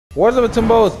What's up,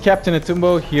 Atumbo? It's Captain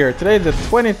Atumbo here. Today is the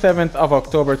 27th of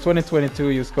October 2022.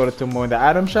 Use code Atumbo in the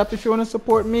item shop if you want to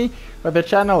support me or the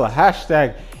channel.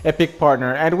 Hashtag Epic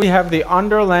Partner. And we have the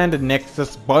Underland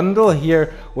Nexus bundle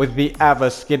here with the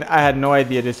AVA skin. I had no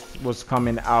idea this was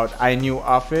coming out. I knew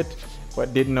of it,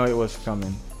 but didn't know it was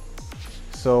coming.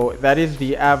 So that is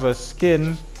the AVA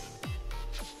skin.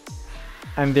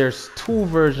 And there's two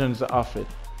versions of it.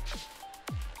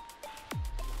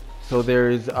 So there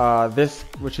is this,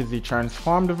 which is the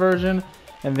transformed version,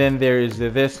 and then there is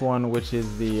this one, which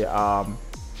is the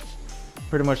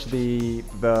pretty much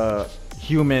the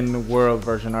human world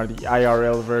version, or the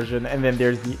IRL version, and then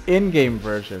there's the in-game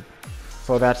version.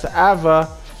 So that's AVA,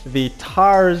 the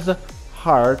TARS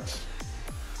heart,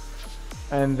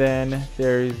 and then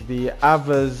there is the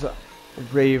AVA's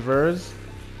Ravers,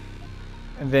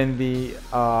 and then the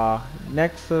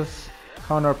Nexus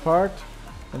counterpart.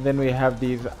 And then we have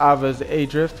these AVA's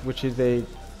A-Drift, which is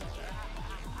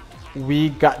we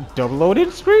got double loading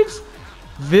screens?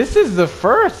 This is the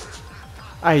first!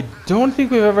 I don't think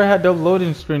we've ever had double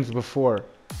loading screens before.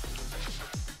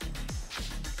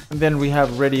 And then we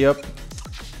have Ready Up.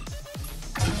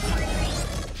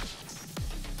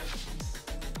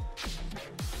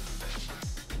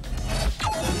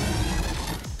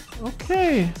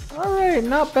 Okay, alright,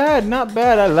 not bad, not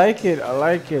bad. I like it, I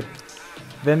like it.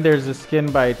 Then there's the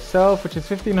skin by itself, which is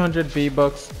 1500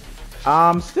 V-Bucks.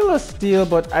 Still a steal,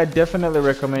 but I definitely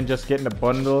recommend just getting the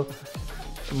bundle.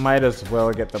 Might as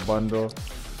well get the bundle.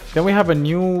 Then we have a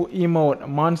new emote,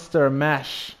 Monster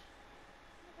Mash.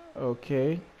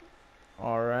 Okay.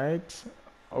 Alright.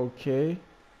 Okay.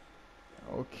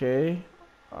 Okay.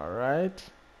 Alright.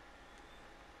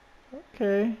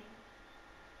 Okay.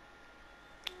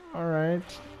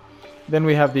 Alright. Then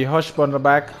we have the Hush bundle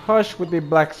back. Hush with the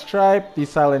black stripe, the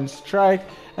silent strike,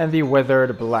 and the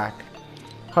weathered black.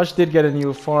 Hush did get a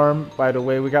new form, by the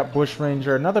way. We got Bush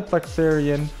Ranger, another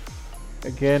Plexarian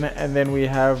again, and then we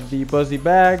have the Buzzy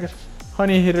Bag,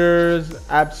 Honey Hitters,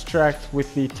 Abstract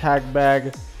with the Tag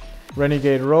Bag,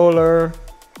 Renegade Roller.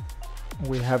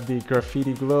 We have the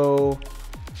Graffiti Glow,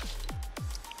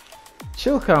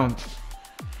 Chill Count,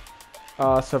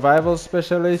 Survival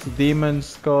Specialist, Demon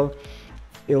Skull,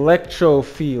 Electro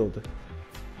Field.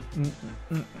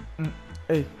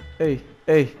 Hey, hey,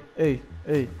 hey, hey,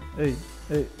 hey, hey,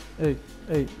 hey, hey,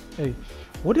 hey, hey.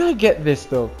 What did I get this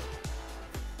though?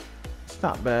 It's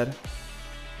not bad.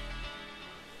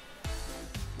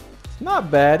 It's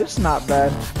not bad. It's not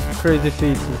bad. Crazy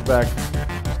Feats is back.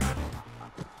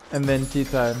 And then Tea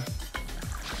Time.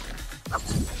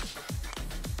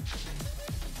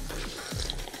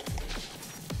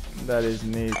 That is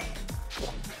neat.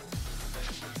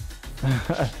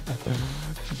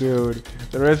 Dude,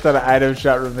 the rest of the item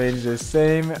shop remains the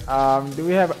same. Do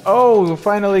we have? Oh, we'll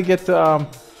finally get to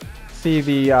see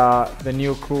the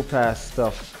new Cool Pass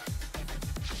stuff.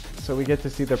 So we get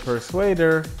to see the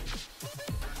Persuader.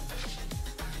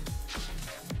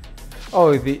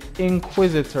 Oh, the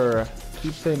Inquisitor.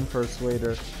 Keep saying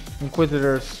Persuader.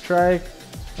 Inquisitor Strike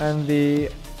and the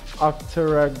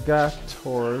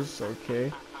Octorogators.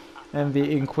 Okay, and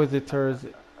the Inquisitors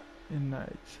Ignite.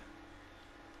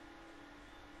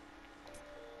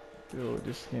 Dude,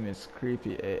 this skin is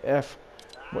creepy AF.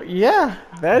 But yeah,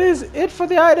 that is it for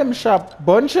the item shop.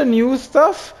 Bunch of new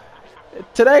stuff.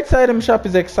 Tonight's item shop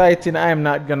is exciting, I am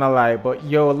not gonna lie. But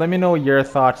yo, let me know your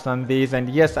thoughts on these. And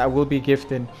yes, I will be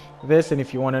gifting this. And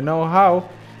if you want to know how,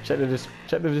 check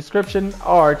the description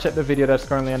or check the video that's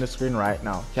currently on the screen right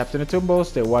now. Captain Atumbo,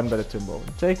 stay one better Atumbo.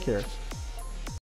 Take care.